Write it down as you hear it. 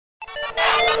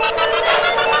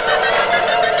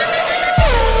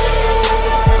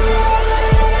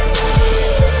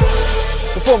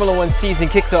Formula One season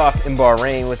kicked off in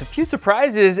Bahrain with a few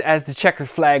surprises as the checkered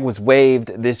flag was waved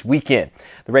this weekend.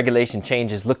 The regulation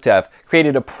changes look to have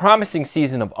created a promising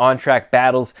season of on-track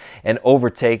battles and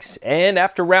overtakes, and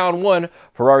after round one,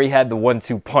 Ferrari had the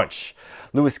 1-2 punch.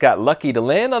 Lewis got lucky to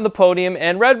land on the podium,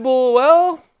 and Red Bull,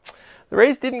 well, the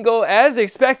race didn't go as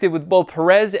expected, with both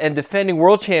Perez and defending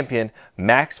world champion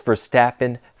Max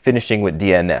Verstappen finishing with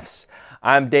DNFs.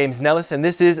 I'm Dames Nellis, and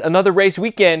this is Another Race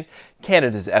Weekend,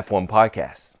 Canada's F1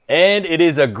 podcast. And it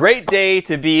is a great day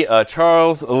to be a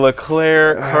Charles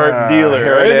Leclerc kart dealer.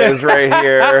 Here it is, right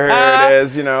here. Here it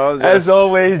is, you know. As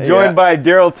always, joined by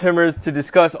Daryl Timmers to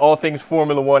discuss all things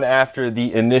Formula One after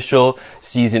the initial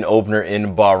season opener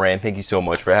in Bahrain. Thank you so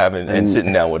much for having and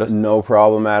sitting down with us. No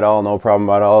problem at all. No problem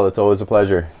at all. It's always a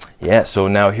pleasure. Yeah, so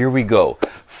now here we go.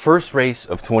 First race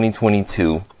of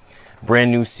 2022.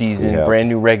 Brand new season, brand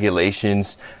new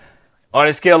regulations. On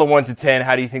a scale of 1 to 10,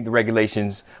 how do you think the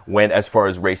regulations went as far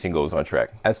as racing goes on track?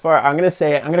 I'm going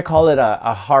to call it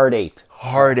a hard 8.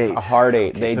 Hard 8. A hard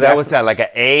 8. Okay, so that was like an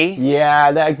A?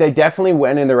 Yeah, they definitely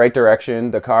went in the right direction.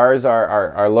 The cars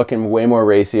are looking way more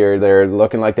racier. They're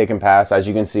looking like they can pass. As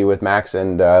you can see with Max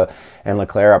and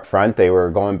Leclerc up front, they were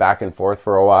going back and forth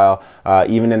for a while.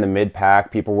 Even in the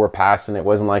mid-pack, people were passing. It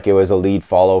wasn't like it was a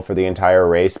lead-follow for the entire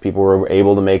race. People were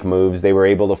able to make moves. They were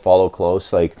able to follow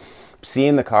close. Like,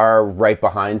 seeing the car right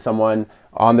behind someone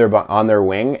on their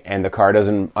wing and the car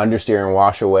doesn't understeer and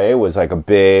wash away was like a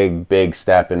big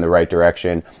step in the right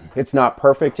direction. It's not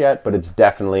perfect yet, but it's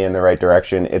definitely in the right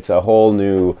direction. It's a whole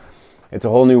new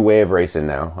way of racing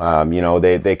now. You know,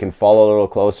 they can follow a little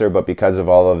closer, but because of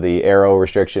all of the aero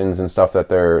restrictions and stuff that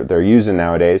they're using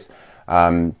nowadays,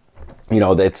 you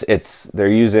know, they're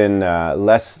using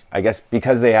less, I guess,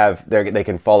 because they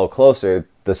can follow closer.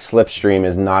 The slipstream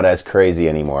is not as crazy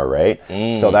anymore, right?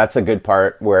 So that's a good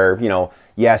part where, you know,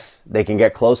 yes, they can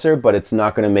get closer, but it's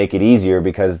not going to make it easier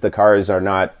because the cars are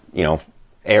not, you know,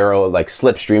 aero, like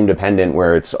slipstream dependent,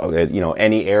 where it's, you know,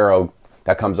 any aero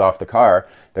that comes off the car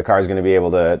is going to be able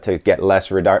to get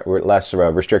less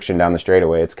restriction down the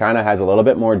straightaway. It kind of has a little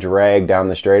bit more drag down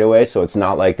the straightaway, so it's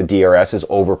not like the DRS is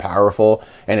over powerful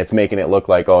and it's making it look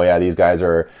like, oh yeah, these guys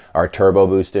are turbo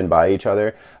boosting by each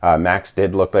other. Max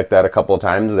did look like that a couple of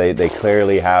times. They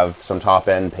clearly have some top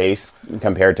end pace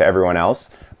compared to everyone else.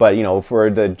 But, you know,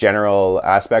 for the general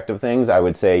aspect of things, I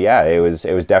would say, yeah, it was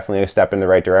definitely a step in the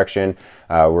right direction.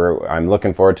 I'm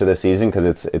looking forward to this season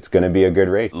because it's going to be a good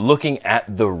race. Looking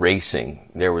at the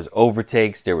racing, there was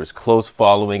overtakes, there was close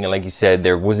following, and like you said,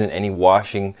 there wasn't any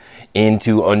washing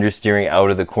into understeering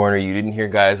out of the corner. You didn't hear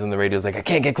guys on the radios like, I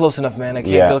can't get close enough, man. I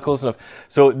can't get close enough.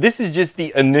 So this is just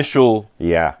the initial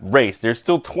race. There's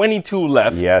still 22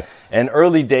 left. Yes. And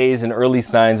early days and early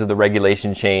signs of the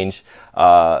regulation change,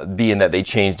 being that they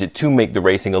changed it to make the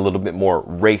racing a little bit more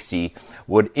racy,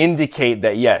 would indicate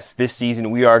that, yes, this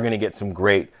season we are going to get some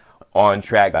great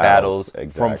on-track battles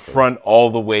from front all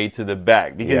the way to the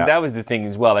back. Because that was the thing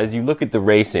as well. As you look at the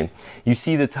racing, you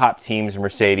see the top teams,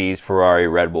 Mercedes, Ferrari,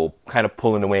 Red Bull, kind of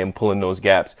pulling away and pulling those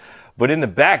gaps. But in the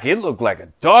back, it looked like a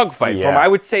dogfight. From, I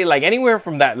would say, like anywhere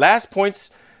from that last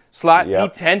points slot,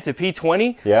 P10 to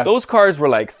P20, those cars were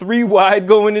like 3 wide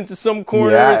going into some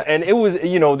corners, and it was,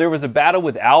 you know, there was a battle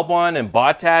with Albon and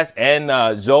Bottas and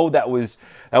Zhou that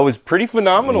was pretty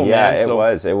phenomenal. Yeah, man.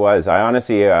 It was. I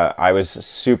honestly, I was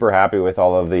super happy with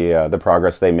all of the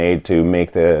progress they made to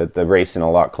make the racing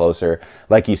a lot closer.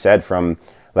 Like you said, from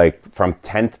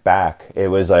 10th back, it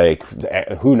was like,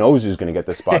 who knows who's going to get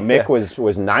the spot. Mick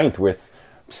was 9th with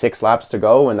 6 laps to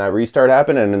go when that restart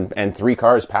happened, and 3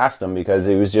 cars passed him because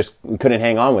it was just, couldn't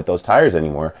hang on with those tires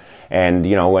anymore. And,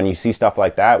 you know, when you see stuff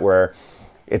like that where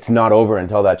it's not over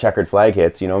until that checkered flag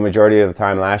hits, you know, majority of the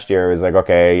time last year it was like,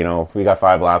 okay, you know, we got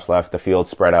 5 laps left, the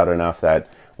field's spread out enough that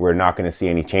we're not going to see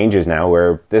any changes now,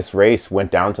 where this race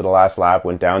went down to the last lap,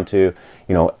 went down to,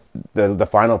 you know, the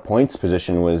final points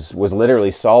position was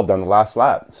literally solved on the last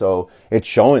lap. So it's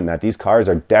showing that these cars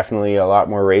are definitely a lot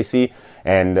more racy,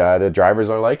 and the drivers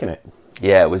are liking it.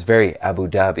 Yeah, it was very Abu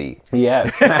Dhabi.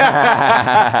 Yes.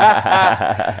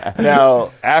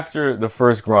 Now, after the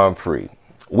first Grand Prix,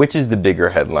 which is the bigger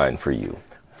headline for you?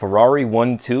 Ferrari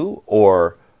 1-2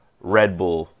 or Red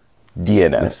Bull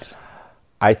DNFs?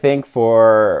 I think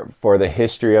for the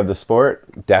history of the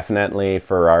sport, definitely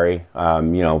Ferrari. You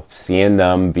know, seeing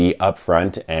them be up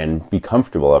front and be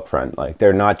comfortable up front. Like,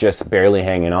 they're not just barely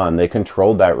hanging on. They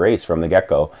controlled that race from the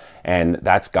get-go. And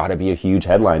that's got to be a huge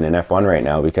headline in F1 right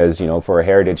now because, you know, for a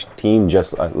heritage team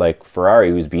just like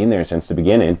Ferrari, who's been there since the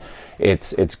beginning,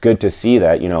 it's good to see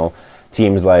that, you know,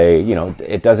 teams like, you know,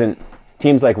 it doesn't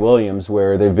teams like Williams,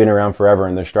 where they've been around forever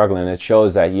and they're struggling, it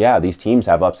shows that, yeah, these teams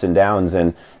have ups and downs,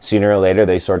 and sooner or later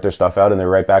they sort their stuff out and they're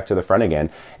right back to the front again.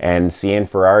 And seeing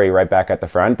Ferrari right back at the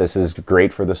front, this is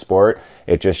great for the sport.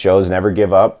 It just shows never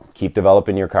give up, keep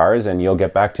developing your cars, and you'll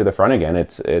get back to the front again.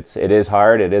 It is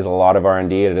hard. It is a lot of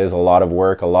R&D. It is a lot of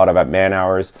work, a lot of man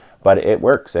hours, but it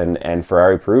works. And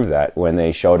Ferrari proved that when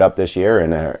they showed up this year,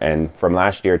 and from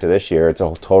last year to this year, it's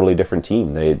a totally different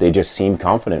team. They just seem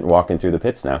confident walking through the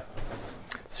pits now.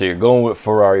 So you're going with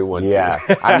Ferrari 1-2. Yeah,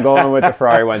 I'm going with the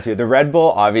Ferrari 1-2. The Red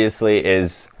Bull obviously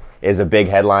is a big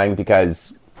headline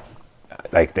because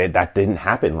like that didn't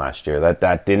happen last year.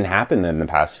 That didn't happen in the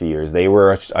past few years. They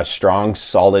were a strong,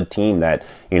 solid team that,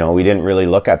 we didn't really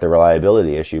look at the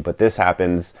reliability issue. But this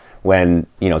happens when,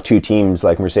 two teams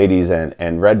like Mercedes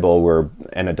and Red Bull were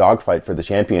in a dogfight for the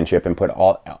championship and put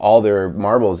all their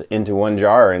marbles into one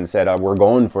jar and said, we're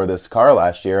going for this car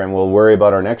last year and we'll worry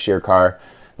about our next year car,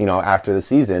 after the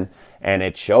season. And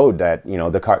it showed that,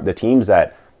 the teams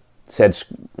that said,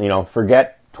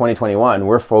 forget 2021,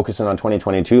 we're focusing on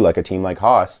 2022, like a team like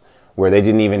HAAS, where they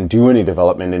didn't even do any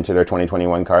development into their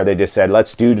 2021 car. They just said,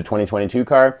 let's do the 2022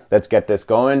 car, let's get this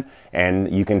going.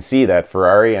 And you can see that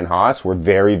Ferrari and HAAS were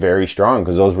very, very strong,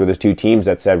 because those were the two teams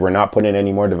that said, we're not putting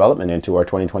any more development into our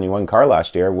 2021 car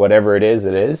last year. Whatever it is,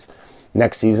 it is.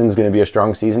 Next season's going to be a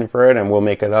strong season for it, and we'll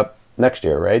make it up next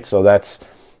year, right? So that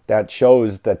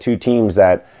shows that two teams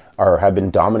that have been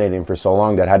dominating for so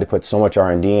long, that had to put so much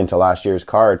R&D into last year's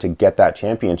car to get that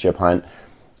championship hunt.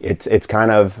 It's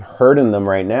kind of hurting them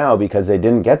right now because they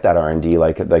didn't get that R&D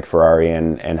like Ferrari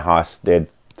and HAAS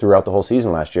did throughout the whole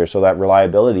season last year. So that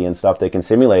reliability and stuff, they can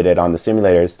simulate it on the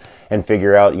simulators and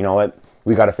figure out, what,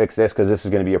 we got to fix this because this is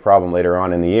going to be a problem later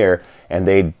on in the year. And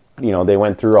they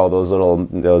went through all those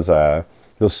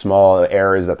small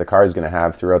errors that the car is going to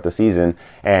have throughout the season.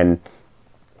 And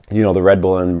the Red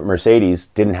Bull and Mercedes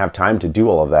didn't have time to do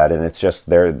all of that, and it's just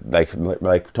they're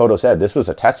like Toto said, this was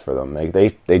a test for them.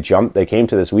 They came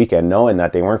to this weekend knowing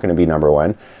that they weren't going to be number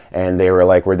one, and they were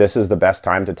like, this is the best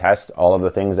time to test all of the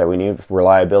things that we need,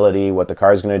 reliability, what the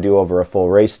car is going to do over a full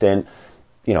race stint.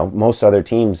 Most other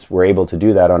teams were able to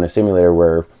do that on a simulator,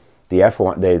 where the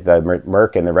F1, the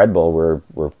Merc and the Red Bull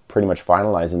were pretty much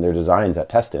finalizing their designs at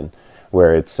testing.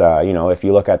 Where it's, if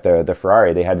you look at the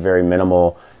Ferrari, they had very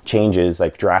minimal changes,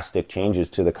 like drastic changes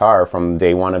to the car from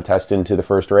day one of testing to the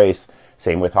first race.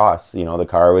 Same with HAAS. The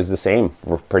car was the same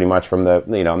pretty much from the,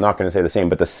 I'm not going to say the same,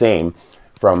 but the same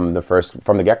from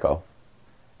the get-go.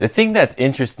 The thing that's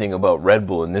interesting about Red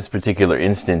Bull in this particular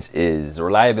instance is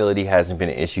reliability hasn't been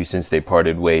an issue since they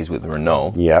parted ways with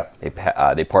Renault. Yeah.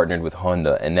 They partnered with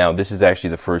Honda, and now this is actually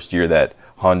the first year that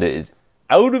Honda is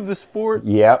out of the sport.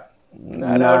 Yep.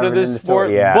 Not out of this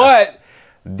sport, but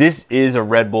this is a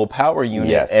Red Bull power unit,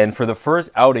 yes. And for the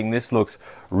first outing, this looks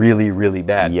really, really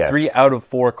bad. Yes. 3 out of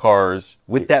 4 cars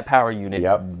with that power unit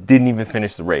didn't even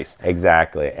finish the race.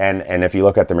 Exactly, and if you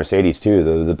look at the Mercedes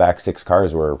too, the back 6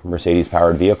 cars were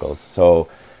Mercedes-powered vehicles, so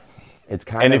it's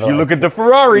kind and of. And if you look at the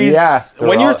Ferraris,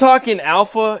 when you're talking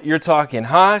Alfa, you're talking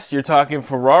HAAS, you're talking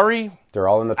Ferrari. They're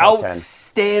all in the top 10.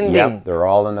 Outstanding. Yep, they're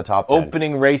all in the top 10.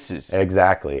 Opening races.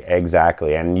 Exactly.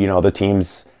 And, the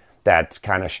teams that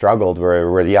kind of struggled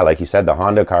were, like you said, the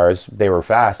Honda cars, they were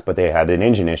fast, but they had an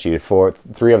engine issue.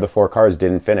 3 of the 4 cars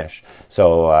didn't finish.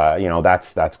 So,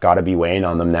 that's got to be weighing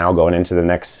on them now going into the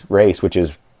next race, which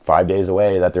is 5 days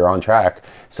away that they're on track.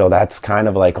 So that's kind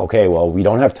of like, okay, well, we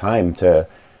don't have time to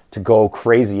go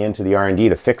crazy into the R&D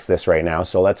to fix this right now.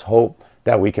 So let's hope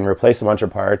that we can replace a bunch of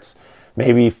parts.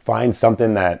 Maybe find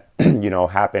something that,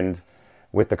 happened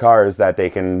with the cars that they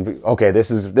can, okay,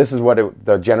 this is what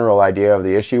the general idea of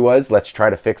the issue was. Let's try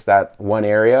to fix that one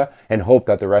area and hope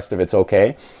that the rest of it's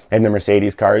okay. And the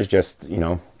Mercedes cars just,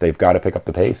 they've got to pick up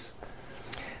the pace.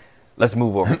 Let's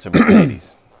move over to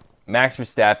Mercedes. Max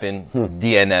Verstappen,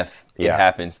 DNF, it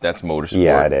happens. That's motorsport.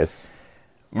 Yeah, it is.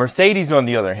 Mercedes, on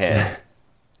the other hand,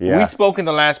 we spoke in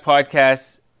the last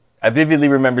podcast. I vividly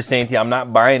remember saying to you, I'm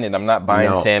not buying it. I'm not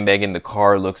buying sandbagging. The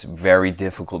car looks very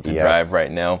difficult to drive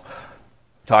right now.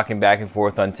 Talking back and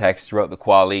forth on text throughout the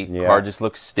quali. Car just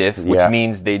looks stiff, which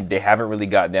means they haven't really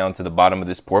got down to the bottom of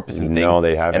this porpoising thing. No,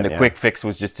 they haven't. And the quick fix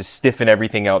was just to stiffen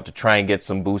everything out to try and get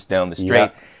some boost down the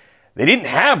straight. They didn't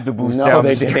have the boost down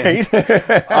the straight.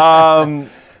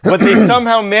 But they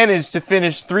somehow managed to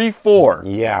finish 3-4.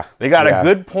 Yeah. They got a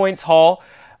good points haul.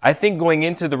 I think going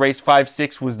into the race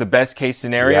 5-6 was the best case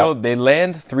scenario. They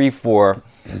land 3-4.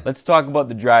 Let's talk about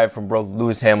the drive from both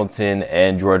Lewis Hamilton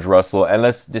and George Russell, and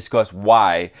let's discuss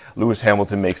why Lewis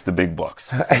Hamilton makes the big bucks.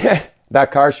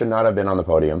 That car should not have been on the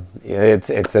podium.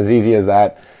 It's as easy as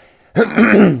that.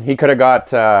 He could have got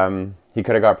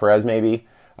Perez maybe.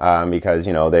 because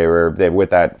they with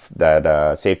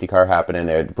that safety car happening,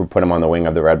 it put him on the wing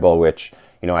of the Red Bull, which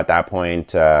at that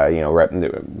point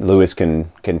Lewis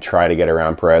can try to get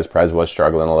around Perez. Perez was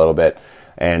struggling a little bit,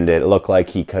 and it looked like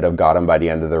he could have got him by the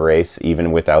end of the race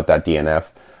even without that DNF.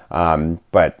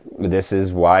 But this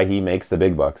is why he makes the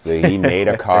big bucks. He made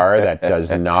a car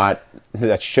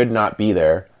that should not be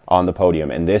there on the podium,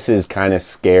 and this is kind of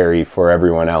scary for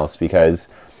everyone else, because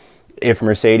if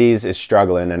Mercedes is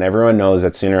struggling, and everyone knows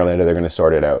that sooner or later they're going to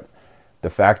sort it out, the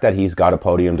fact that he's got a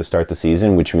podium to start the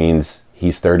season, which means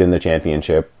he's third in the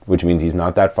championship, which means he's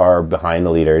not that far behind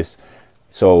the leaders.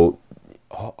 So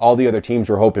all the other teams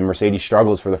were hoping Mercedes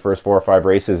struggles for the first 4 or 5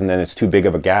 races, and then it's too big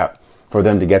of a gap for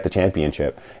them to get the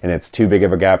championship, and it's too big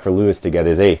of a gap for Lewis to get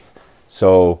his 8th.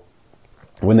 So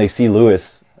when they see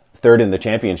Lewis third in the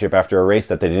championship after a race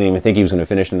that they didn't even think he was going to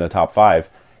finish in the top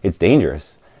 5, it's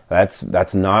dangerous.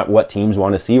 That's not what teams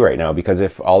want to see right now, because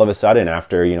if all of a sudden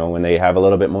after, when they have a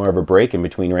little bit more of a break in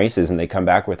between races and they come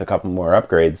back with a couple more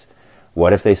upgrades,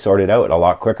 what if they sort it out a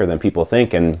lot quicker than people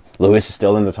think, and Lewis is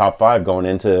still in the top 5 going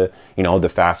into, the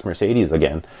fast Mercedes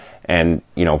again? And,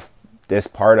 this is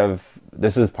part of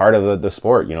the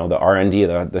sport, the R&D,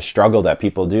 the struggle that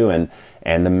people do,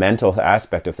 and the mental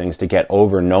aspect of things to get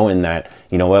over knowing that,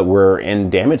 we're in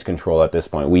damage control at this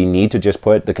point. We need to just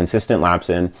put the consistent laps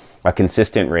in, a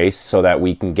consistent race, so that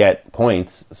we can get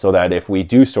points, so that if we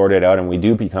do sort it out and we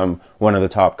do become one of the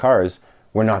top cars,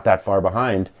 we're not that far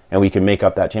behind, and we can make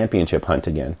up that championship hunt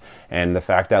again. And the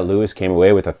fact that Lewis came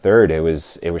away with a 3rd,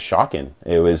 it was shocking.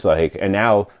 It was like, and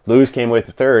now Lewis came away with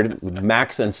a 3rd.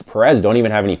 Max and Perez don't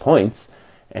even have any points,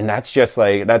 and that's just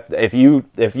like that. If you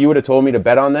would have told me to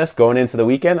bet on this going into the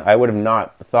weekend, I would have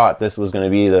not thought this was going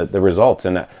to be the results.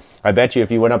 And I bet you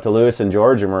if you went up to Lewis and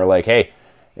George and were like, hey,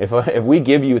 if we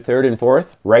give you 3rd and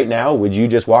 4th right now, would you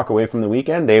just walk away from the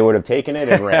weekend? They would have taken it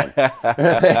and ran.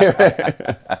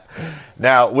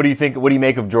 Now, what do you think? What do you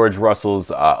make of George Russell's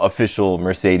official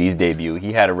Mercedes debut?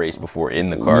 He had a race before in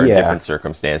the car, different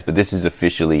circumstance, but this is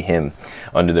officially him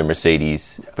under the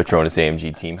Mercedes Petronas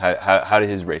AMG team. How did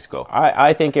his race go?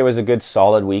 I think it was a good,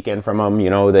 solid weekend from him.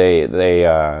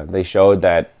 They showed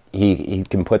that he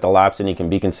can put the laps in, he can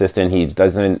be consistent. He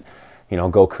doesn't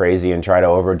go crazy and try to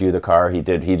overdo the car. He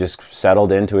just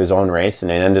settled into his own race, and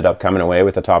it ended up coming away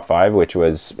with the top 5, which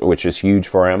is huge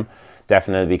for him.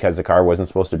 Definitely, because the car wasn't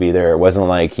supposed to be there. It wasn't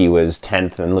like he was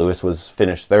 10th and Lewis was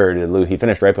finished 3rd. He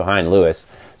finished right behind Lewis.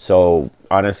 So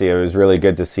honestly, it was really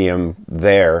good to see him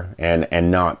there and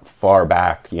not far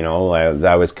back.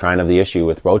 That was kind of the issue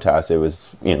with Bottas. It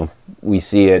was, we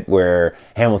see it where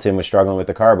Hamilton was struggling with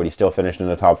the car, but he still finished in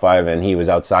the top 5 and he was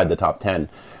outside the top 10.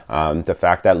 The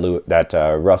fact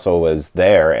that Russell was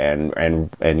there and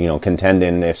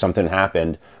contending, if something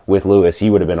happened with Lewis, he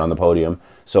would have been on the podium.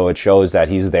 So it shows that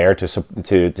he's there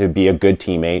to be a good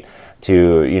teammate.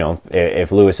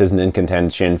 If Lewis isn't in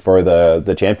contention for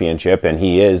the championship, and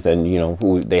he is, then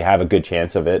they have a good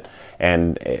chance of it.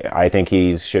 And I think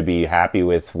he should be happy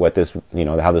with what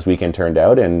how this weekend turned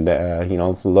out, and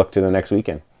look to the next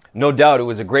weekend. No doubt, it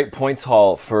was a great points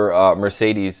haul for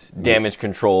Mercedes. Damage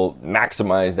control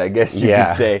maximized, I guess you could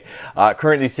say.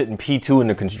 Currently sitting P2 in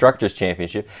the Constructors'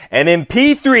 Championship. And in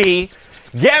P3,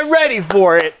 get ready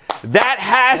for it. That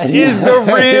HAAS is the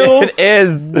real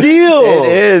deal.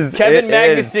 It is. Kevin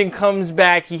Magnussen comes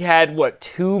back. He had,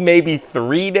 2, maybe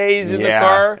 3 days in the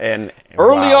car. And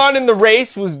early on in the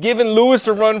race, was giving Lewis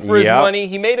a run for his money.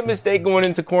 He made a mistake going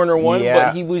into corner 1,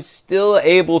 but he was still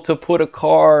able to put a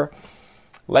car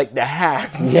like the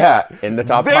HAAS. Yeah, in the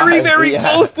top 5. Very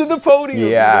close to the podium.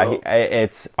 Yeah,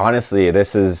 it's honestly,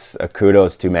 this is a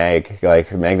kudos to Mag. Like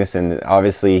Magnussen,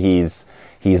 obviously he's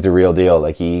the real deal.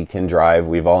 Like, he can drive.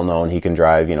 We've all known he can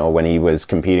drive. When he was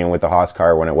competing with the HAAS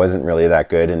car when it wasn't really that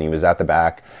good and he was at the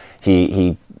back,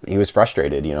 he was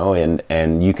frustrated,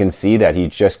 and you can see that he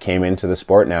just came into the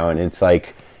sport now, and it's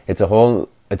like it's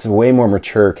a way more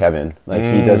mature Kevin. Like,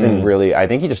 he doesn't really, I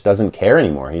think he just doesn't care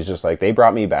anymore. He's just like, they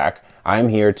brought me back. I'm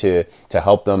here to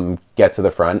help them get to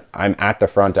the front. I'm at the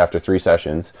front after 3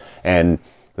 sessions. And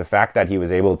the fact that he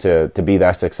was able to be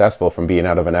that successful from being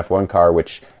out of an F1 car,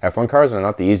 which F1 cars are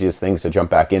not the easiest things to jump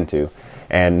back into.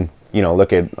 And,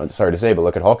 look at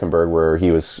Hulkenberg, where he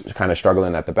was kind of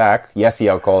struggling at the back. Yes, he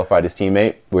out-qualified his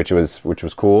teammate, which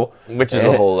was cool. Which is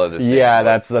a whole other thing. Yeah,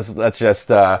 let's just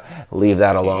leave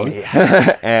that alone.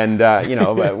 Yeah. And,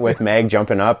 but with Mag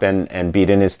jumping up and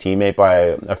beating his teammate by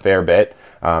a fair bit,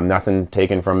 Nothing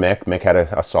taken from Mick. Mick had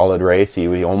a solid race.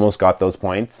 He almost got those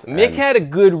points. Mick had a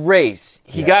good race.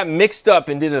 He got mixed up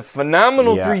and did a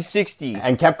phenomenal 360.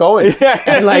 And kept going.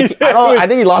 And like, I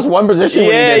think he lost one position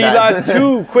when he did that. He lost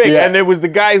two quick. And there was the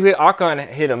guy who hit Ocon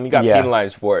hit him. He got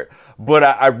penalized for it. But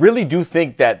I really do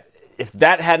think that if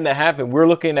that hadn't happened, we're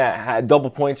looking at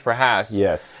double points for Haas.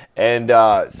 Yes. And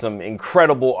some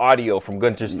incredible audio from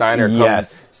Gunther Steiner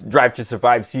comes Drive to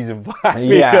Survive Season 5.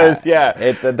 Because,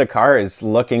 the car is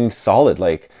looking solid.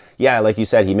 Like you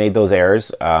said, he made those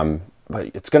errors.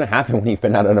 But it's going to happen when you've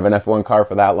been out of an F1 car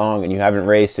for that long and you haven't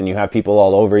raced and you have people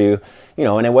all over you.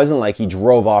 And it wasn't like he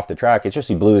drove off the track. It's just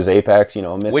he blew his apex,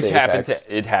 missed Which the happened apex.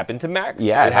 It happened to Max.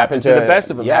 Yeah, it happened to the best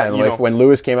of them. Yeah, and like when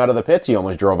Lewis came out of the pits, he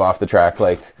almost drove off the track.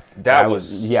 Like that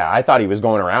was. Yeah, I thought he was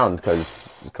going around because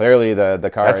clearly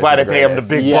the car. That's why they pay him the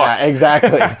big bucks.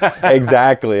 Yeah,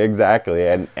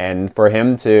 exactly. And for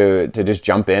him to just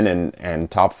jump in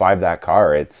and top 5 that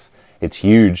car, it's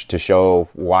huge to show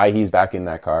why he's back in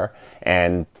that car.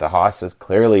 And the Haas has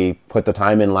clearly put the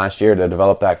time in last year to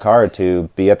develop that car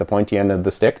to be at the pointy end of the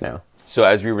stick now. So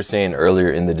as we were saying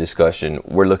earlier in the discussion,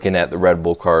 we're looking at the Red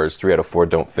Bull cars, 3 out of 4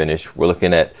 don't finish. We're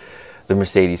looking at the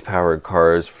Mercedes-powered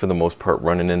cars, for the most part,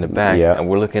 running in the back. Yeah. And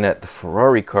we're looking at the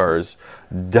Ferrari cars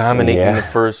dominating the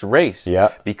first race.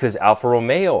 Yeah. Because Alfa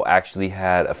Romeo actually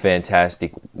had a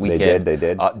fantastic weekend. They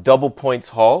did. Double points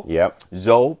haul. Yep.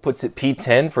 Zhou puts it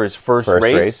P10 for his first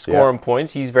race, scoring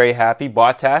points. He's very happy.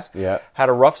 Bottas had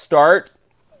a rough start,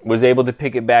 was able to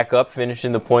pick it back up,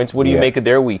 finishing the points. What do you make of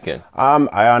their weekend?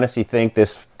 I honestly think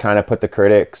this kind of put the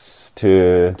critics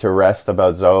to rest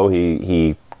about Zhou.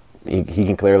 He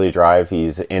can clearly drive.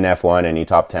 He's in F1 and he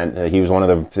top 10. He was one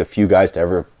of the few guys to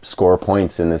ever score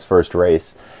points in this first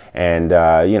race. And,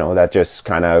 that just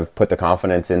kind of put the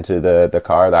confidence into the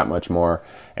car that much more.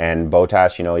 And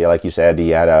Bottas, like you said, he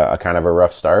had a kind of a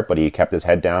rough start, but he kept his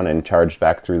head down and charged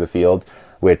back through the field,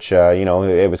 which,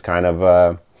 it was kind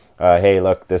of... hey,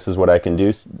 look, this is what I can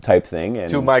do type thing. And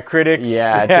to my critics.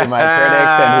 Yeah, to my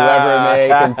critics and whoever may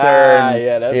concern.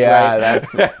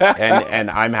 Right. And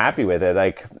I'm happy with it.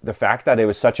 Like, the fact that it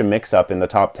was such a mix-up in the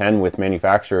top 10 with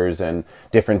manufacturers and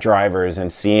different drivers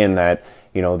and seeing that,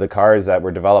 the cars that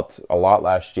were developed a lot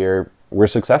last year were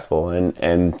successful. And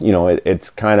it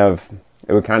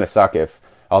would kind of suck if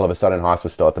all of a sudden Haas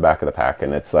was still at the back of the pack.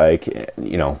 And it's like,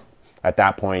 at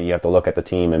that point, you have to look at the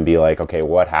team and be like, okay,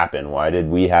 what happened? Why did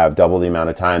we have double the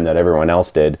amount of time that everyone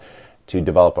else did to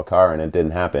develop a car and it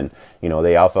didn't happen?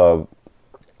 The Alfa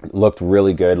looked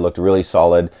really good, looked really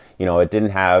solid. It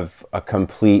didn't have a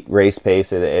complete race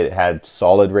pace. It had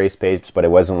solid race pace, but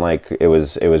it wasn't like it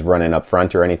was running up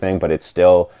front or anything, but it's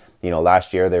still...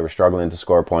 last year they were struggling to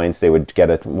score points. They would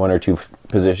get one or two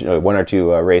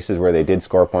races where they did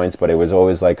score points, but it was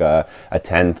always like a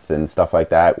 10th and stuff like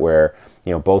that where,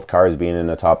 both cars being in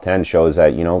the top 10 shows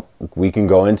that, we can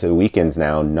go into weekends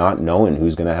now not knowing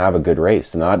who's going to have a good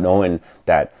race, not knowing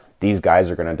that these guys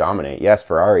are going to dominate. Yes,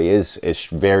 Ferrari is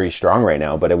very strong right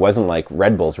now, but it wasn't like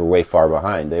Red Bulls were way far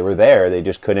behind. They were there. They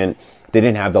just couldn't. They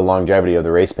didn't have the longevity of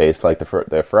the race pace like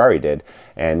the Ferrari did.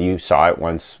 And you saw it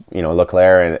once,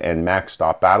 Leclerc and Max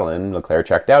stopped battling, Leclerc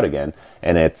checked out again.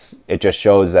 And it just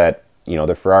shows that,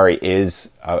 the Ferrari is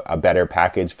a better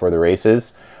package for the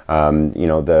races.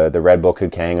 The Red Bull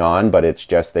could hang on, but it's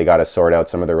just they got to sort out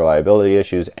some of the reliability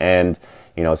issues and,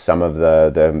 some of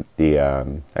the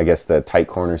I guess the tight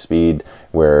corner speed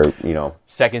where,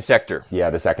 Second sector. Yeah,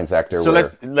 the second sector. So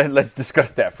let's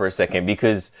discuss that for a second,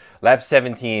 because lap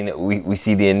 17, we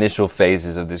see the initial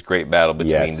phases of this great battle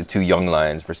between the two young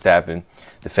lions, Verstappen,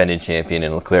 defending champion,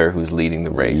 and Leclerc, who's leading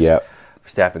the race. Yep.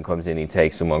 Verstappen comes in, he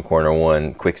takes him on corner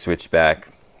 1, quick switch back.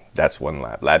 That's one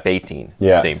lap. Lap 18,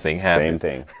 same thing happens.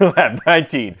 Same thing. Lap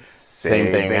 19,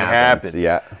 same thing happens.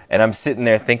 Yeah. And I'm sitting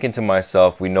there thinking to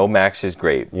myself, we know Max is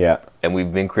great. Yeah. And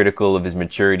we've been critical of his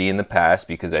maturity in the past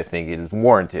because I think it is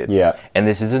warranted. Yeah. And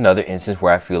this is another instance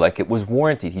where I feel like it was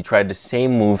warranted. He tried the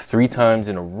same move 3 times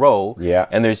in a row. Yeah.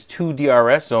 And there's 2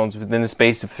 DRS zones within the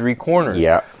space of 3 corners.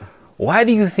 Yeah. Why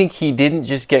do you think he didn't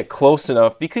just get close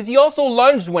enough? Because he also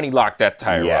lunged when he locked that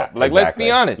tire up. Like, let's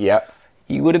be honest. Yeah.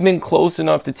 He would have been close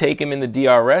enough to take him in the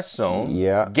DRS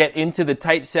zone, get into the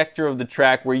tight sector of the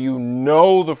track where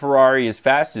the Ferrari is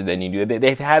faster than you do.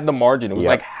 They've had the margin. It was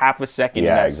like half a second in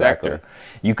that sector.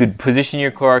 You could position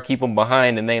your car, keep them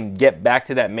behind, and then get back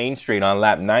to that main straight on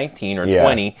lap 19 or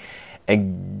 20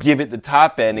 and give it the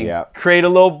top end and create a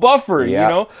little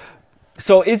buffer,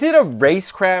 So is it a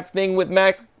racecraft thing with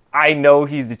Max? I know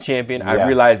he's the champion. I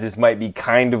realize this might be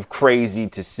kind of crazy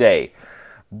to say.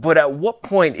 But at what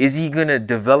point is he going to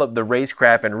develop the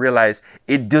racecraft and realize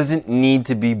it doesn't need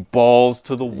to be balls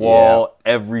to the wall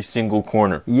every single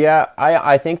corner? Yeah,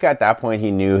 I think at that point he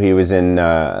knew he was in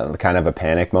kind of a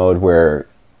panic mode where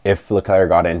if Leclerc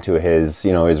got into his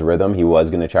rhythm, he was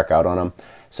going to check out on him.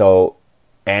 So,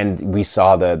 and we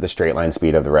saw the straight line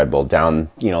speed of the Red Bull down,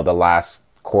 the last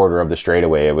quarter of the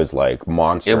straightaway. It was like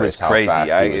monstrous. It was crazy. How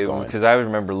fast he was going. Because I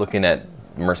remember looking at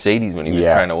Mercedes when he was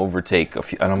trying to overtake a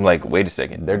few, and I'm like, wait a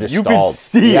second, they're just you stalled. Can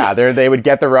see they would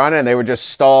get the run and they would just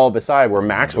stall beside where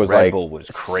Max was Red like Bull was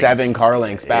crazy. 7 car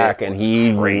lengths back, and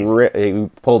he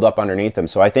pulled up underneath them.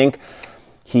 So I think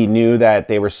he knew that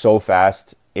they were so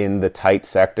fast in the tight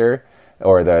sector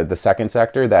or the second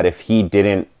sector that if he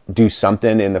didn't do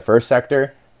something in the first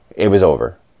sector, it was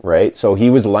over. Right, so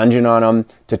he was lunging on him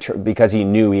because he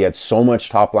knew he had so much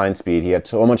top line speed, he had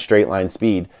so much straight line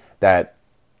speed that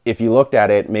if you looked at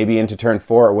it, maybe into turn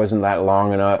 4, it wasn't that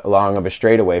long of a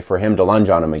straightaway for him to lunge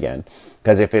on him again.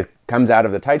 Because if it comes out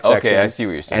of the tight section, I see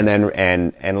what you're saying.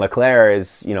 And Leclerc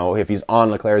is, if he's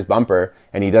on Leclerc's bumper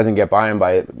and he doesn't get by him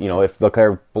if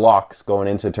Leclerc blocks going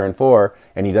into turn 4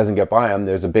 and he doesn't get by him,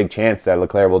 there's a big chance that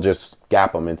Leclerc will just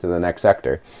gap him into the next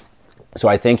sector. So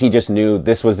I think he just knew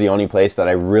this was the only place that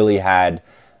I really had,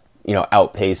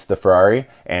 outpaced the Ferrari,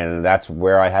 and that's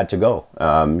where I had to go.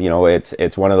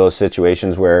 It's one of those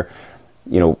situations where,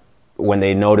 when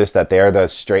they notice that they're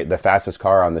the fastest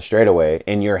car on the straightaway,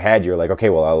 in your head you're like, okay,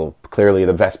 well, clearly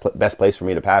the best place for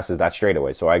me to pass is that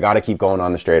straightaway, so I got to keep going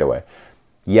on the straightaway.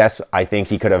 Yes, I think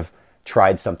he could have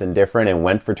tried something different and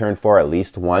went for turn 4 at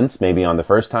least once, maybe on the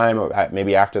first time, or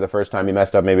maybe after the first time he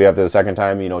messed up, maybe after the second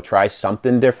time, try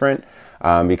something different,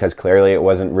 because clearly it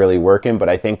wasn't really working. But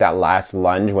I think that last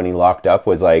lunge when he locked up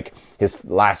was like his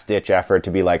last ditch effort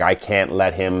to be like, I can't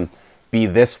let him be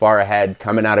this far ahead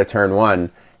coming out of turn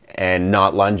 1 and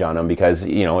not lunge on him, because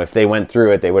if they went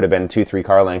through it, they would have been 2-3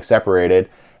 car lengths separated,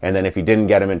 and then if he didn't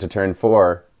get him into turn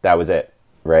 4, that was it.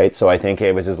 Right, so I think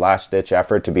it was his last-ditch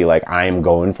effort to be like, I'm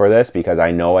going for this because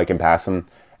I know I can pass him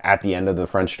at the end of the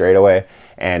front straightaway.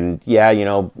 And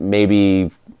maybe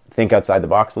think outside the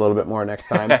box a little bit more next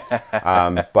time.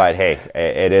 But hey,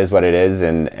 it is what it is,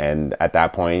 and at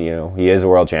that point, he is a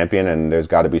world champion, and there's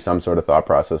got to be some sort of thought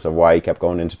process of why he kept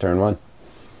going into turn 1.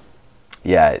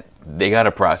 Yeah, they got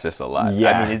to process a lot.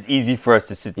 Yeah. I mean, it's easy for us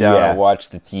to sit down and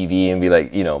watch the TV and be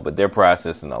like, but they're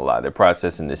processing a lot. They're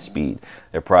processing the speed.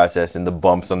 They're processing the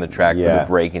bumps on the track for the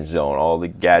braking zone, all the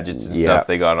gadgets and stuff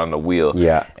they got on the wheel.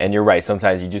 Yeah. And you're right.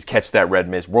 Sometimes you just catch that red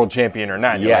mist, world champion or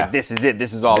not. You're like, this is it.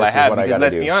 This is all I have. Because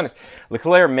let's be honest,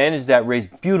 Leclerc managed that race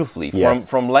beautifully.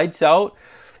 From lights out,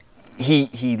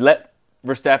 he let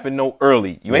Verstappen know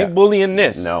early. You ain't bullying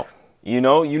this. No. You're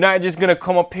not just going to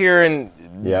come up here and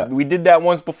we did that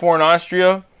once before in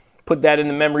Austria. Put that in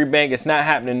the memory bank. It's not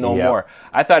happening no more.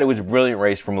 I thought it was a brilliant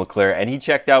race from Leclerc, and he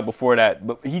checked out before that.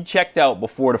 But he checked out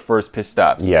before the first pit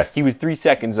stops. Yes. He was 3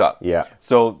 seconds up. Yeah.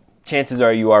 So chances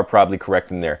are you are probably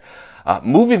correct in there.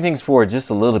 Moving things forward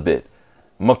just a little bit.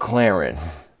 McLaren.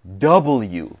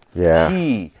 W. Yeah.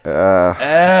 T.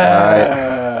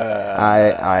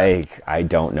 I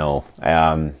don't know.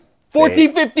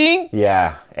 14, 15?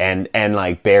 Yeah, and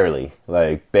like barely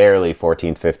 14th,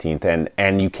 15th,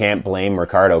 and you can't blame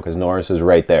Ricciardo because Norris is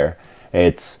right there.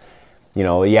 It's,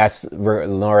 yes,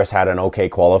 Norris had an okay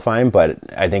qualifying, but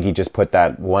I think he just put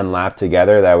that one lap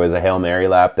together. That was a Hail Mary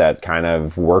lap that kind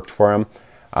of worked for him.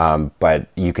 But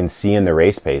you can see in the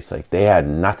race pace, like they had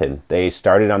nothing. They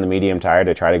started on the medium tire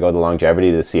to try to go the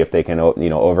longevity to see if they can,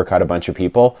 overcut a bunch of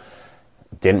people.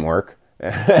 Didn't work.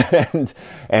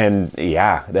 and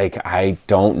yeah, like I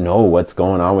don't know what's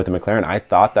going on with the McLaren. I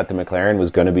thought that the McLaren was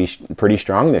going to be pretty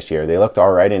strong this year. They looked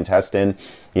all right in testing.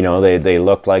 They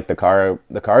looked like the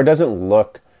car doesn't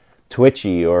look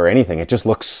twitchy or anything. It just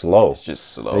looks slow. It's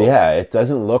just slow. Yeah, it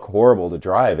doesn't look horrible to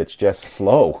drive. It's just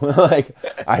slow. Like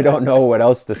I don't know what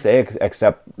else to say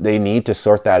except they need to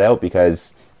sort that out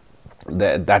because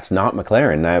that's not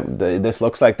McLaren. This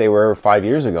looks like they were 5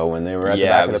 years ago when they were at the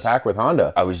back of the pack with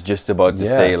Honda. I was just about to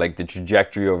say, like, the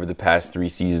trajectory over the past 3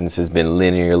 seasons has been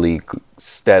linearly,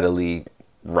 steadily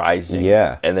rising.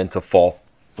 Yeah. And then to fall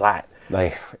flat.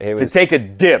 Like to take a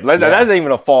dip. That's not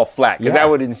even a fall flat, because that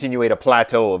would insinuate a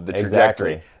plateau of the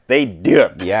trajectory. Exactly. They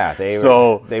dipped. Yeah,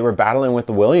 they were battling with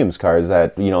the Williams cars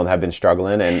that, have been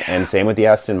struggling, and same with the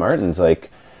Aston Martins.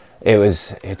 Like,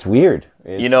 it's weird.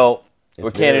 We're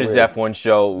Canada's F1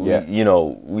 show. Yeah.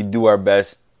 We do our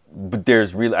best, but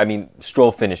there's really,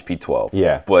 Stroll finished P12.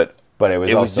 Yeah. But it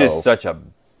was just such a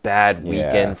bad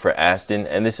weekend for Aston,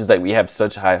 and this is like, we have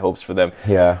such high hopes for them.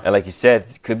 Yeah. And like you said,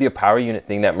 it could be a power unit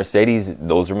thing. That Mercedes,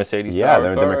 those are Mercedes. Yeah,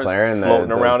 power the cars McLaren, floating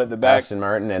the around at the back. Aston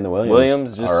Martin and the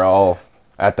Williams just are all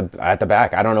at the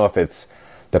back. I don't know if it's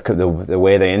the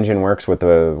way the engine works with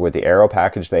the aero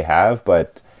package they have,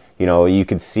 but you know, you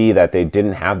could see that they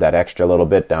didn't have that extra little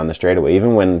bit down the straightaway.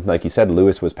 Even when, like you said,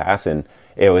 Lewis was passing,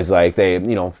 it was like they,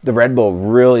 you know, the Red Bull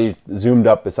really zoomed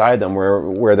up beside them,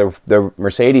 where the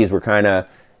Mercedes were kind of,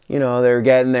 you know, they're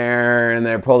getting there and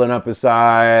they're pulling up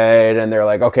beside and they're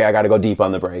like, okay, I got to go deep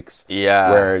on the brakes.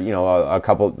 Yeah. Where, you know, a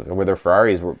couple where their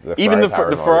Ferraris were even the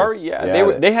Ferrari,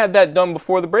 they had that done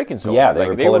before the braking zone. Yeah, they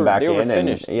were pulling back in.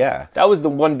 Finished. And, that was the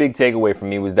one big takeaway for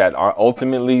me, was that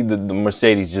ultimately the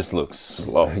Mercedes just looks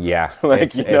slow. Yeah,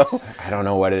 like, it's I don't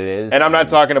know what it is. And I'm not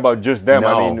talking about just them. No.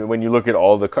 I mean, when you look at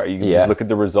all the cars, you can just look at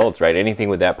the results, right? Anything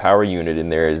with that power unit in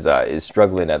there is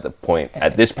struggling at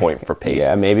this point for pace.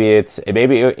 Yeah, maybe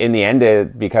in the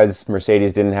end, because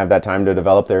Mercedes didn't have that time to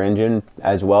develop their engine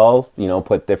as well, you know,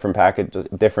 put different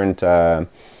upgrades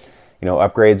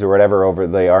or whatever over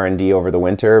the R&D over the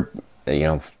winter. You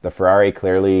know, the Ferrari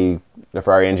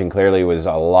engine clearly was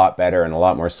a lot better and a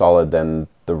lot more solid than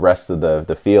the rest of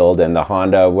the field, and the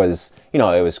Honda was, you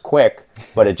know, it was quick,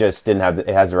 but it just didn't have it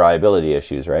has the reliability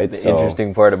issues, right? The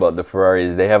interesting part about the Ferrari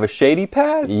is they have a shady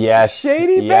pass. Yes.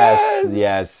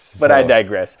 Yes. But I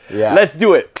digress. Yeah. Let's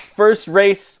do it. First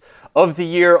race of the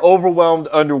year, overwhelmed,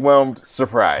 underwhelmed,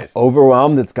 surprised.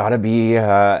 Overwhelmed, it's got to be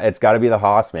the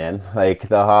HAAS, man. Like,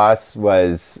 the HAAS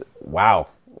was wow,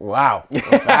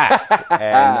 fast.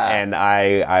 and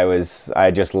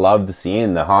I just loved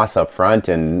seeing the HAAS up front,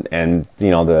 and you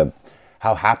know,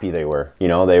 how happy they were. You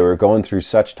know, they were going through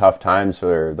such tough times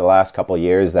for the last couple of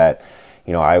years that,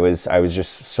 you know, I was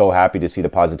just so happy to see the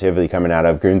positivity coming out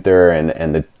of Gunther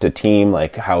and the team,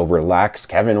 like how relaxed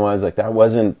Kevin was. Like, that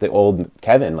wasn't the old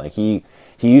Kevin. Like, he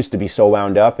used to be so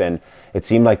wound up, and it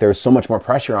seemed like there was so much more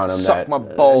pressure on him. Suck my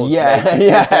balls.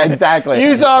 Yeah, exactly.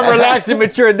 You saw him relaxed and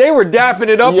mature. They were dapping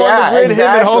it up on the grid. Him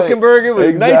and Hulkenberg. It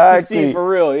was nice to see, for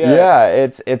real. Yeah,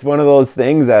 it's one of those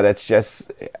things that it's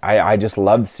just, I just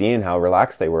loved seeing how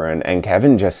relaxed they were, and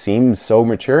Kevin just seems so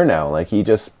mature now. Like, he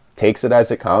just takes it as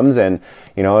it comes, and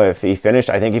you know, if he finished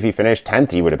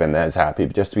 10th, he would have been as happy,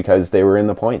 just because they were in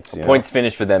the points. Points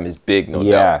finish for them is big, no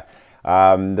doubt.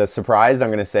 The surprise, I'm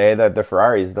going to say that the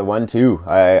Ferraris, the 1-2,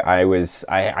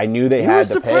 I knew they had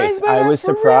the pace. I was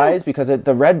surprised because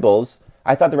the Red Bulls,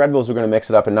 I thought the Red Bulls were going to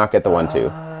mix it up and not get the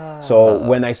 1-2. So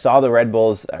when I saw the Red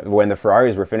Bulls, when the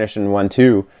Ferraris were finishing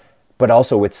 1-2, but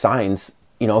also with Sainz,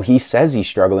 you know, he says he's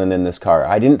struggling in this car.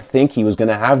 I didn't think he was going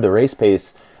to have the race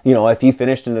pace. You know, if he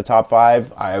finished in the top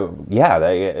 5,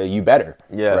 you better,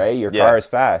 right? Your car is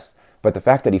fast. But the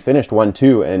fact that he finished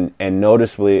 1-2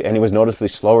 and he was noticeably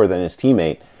slower than his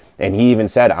teammate, and he even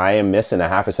said, I am missing a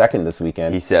half a second this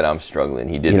weekend. He said, I'm struggling.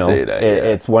 He did say that.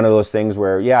 It's one of those things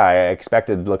where, I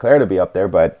expected Leclerc to be up there,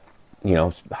 but, you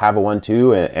know, have a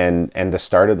 1-2 and the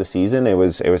start of the season, it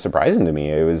was surprising to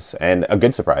me. It was, and a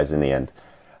good surprise in the end.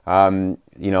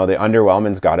 You know, the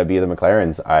underwhelming's got to be the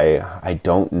McLarens. I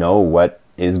don't know what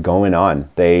is going on.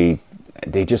 They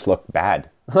just look bad.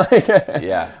 They've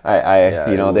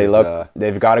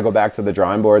got to go back to the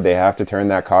drawing board. They have to turn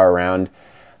that car around.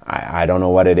 I don't know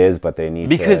what it is, but they need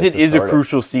because it is a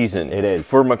crucial season. It is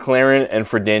for McLaren and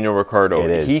for Daniel Ricciardo.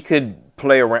 It is. He could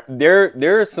play around.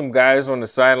 There are some guys on the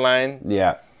sideline.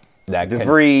 Yeah, De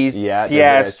Vries,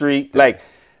 Piastri, like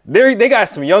they got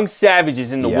some young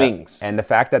savages in the wings. And the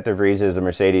fact that De Vries is a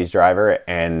Mercedes driver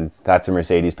and that's a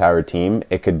Mercedes powered team,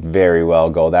 it could very well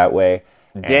go that way.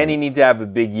 Danny needs to have a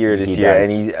big year this year. Does.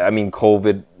 And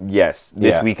COVID, yes,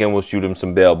 this weekend will shoot him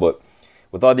some bail, but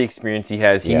with all the experience he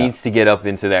has, he needs to get up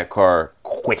into that car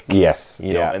quick. Yes.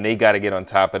 You know, and they got to get on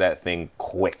top of that thing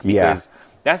quick, because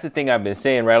that's the thing I've been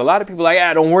saying, right? A lot of people are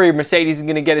like, don't worry, Mercedes is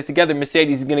going to get it together.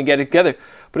 Mercedes is going to get it together.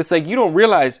 But it's like, you don't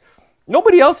realize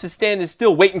nobody else is standing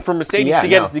still waiting for Mercedes to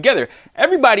get it together.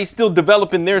 Everybody's still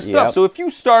developing their stuff. So if you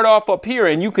start off up here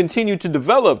and you continue to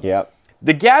develop,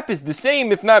 the gap is the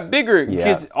same, if not bigger,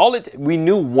 because we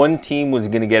knew one team was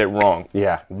going to get it wrong.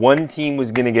 One team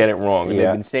was going to get it wrong. And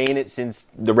they've been saying it since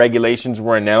the regulations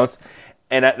were announced.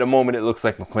 And at the moment, it looks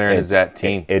like McLaren is that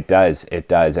team. It does.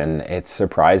 And it's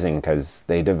surprising because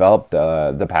they developed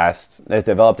in the past,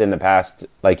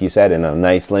 like you said, in a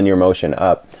nice linear motion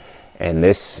up. And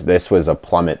this was a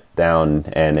plummet down,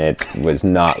 and it was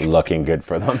not looking good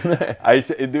for them.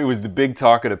 It was the big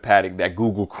talk of the paddock that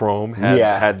Google Chrome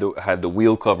had the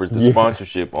wheel covers, the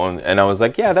sponsorship on, and I was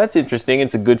like, that's interesting.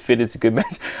 It's a good fit. It's a good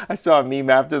match. I saw a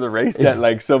meme after the race that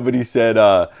like somebody said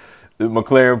the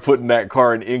McLaren putting that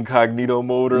car in incognito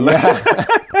mode or like.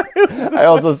 I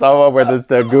also saw one where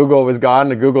the Google was gone,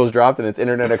 the Google's dropped, and it's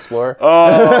Internet Explorer.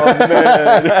 Oh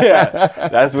man, yeah,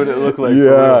 that's what it looked like.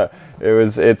 Yeah,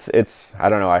 it's. I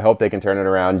don't know. I hope they can turn it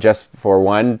around. Just for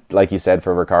one, like you said,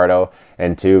 for Ricardo,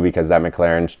 and two, because that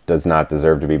McLaren does not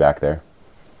deserve to be back there.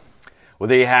 Well,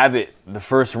 there you have it. The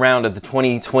first round of the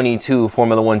 2022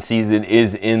 Formula One season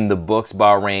is in the books.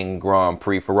 Bahrain Grand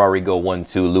Prix. Ferrari go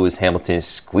 1-2. Lewis Hamilton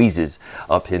squeezes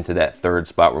up into that third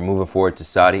spot. We're moving forward to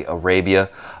Saudi Arabia.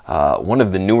 One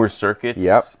of the newer circuits.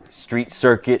 Yep. Street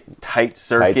circuit, tight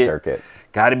circuit. Tight circuit.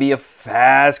 Got to be a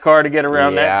fast car to get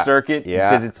around that circuit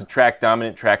because it's a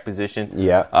track-dominant track position.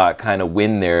 Yeah. Kind of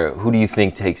win there. Who do you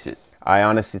think takes it? I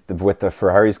honestly, with the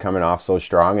Ferraris coming off so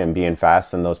strong and being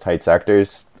fast in those tight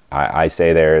sectors, I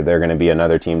say they're going to be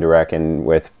another team to reckon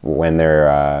with when they're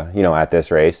at this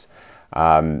race.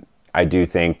 I do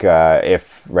think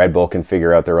if Red Bull can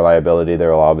figure out the reliability,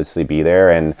 they'll obviously be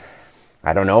there. And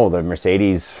I don't know, the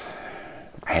Mercedes,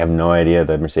 I have no idea.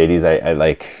 The Mercedes, I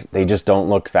like, they just don't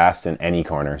look fast in any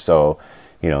corner. So,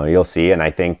 you'll see. And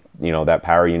I think, that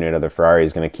power unit of the Ferrari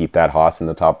is going to keep that HAAS in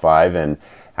the top 5. And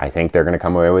I think they're going to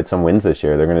come away with some wins this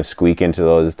year. They're going to squeak into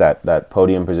that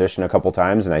podium position a couple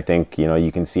times. And I think,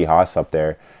 you can see HAAS up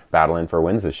there battling for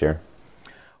wins this year.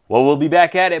 Well, we'll be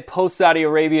back at it post-Saudi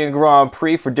Arabian Grand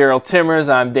Prix. For Daryl Timmers,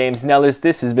 I'm Dames Nellis.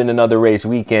 This has been another Race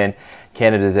Weekend,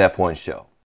 Canada's F1 show.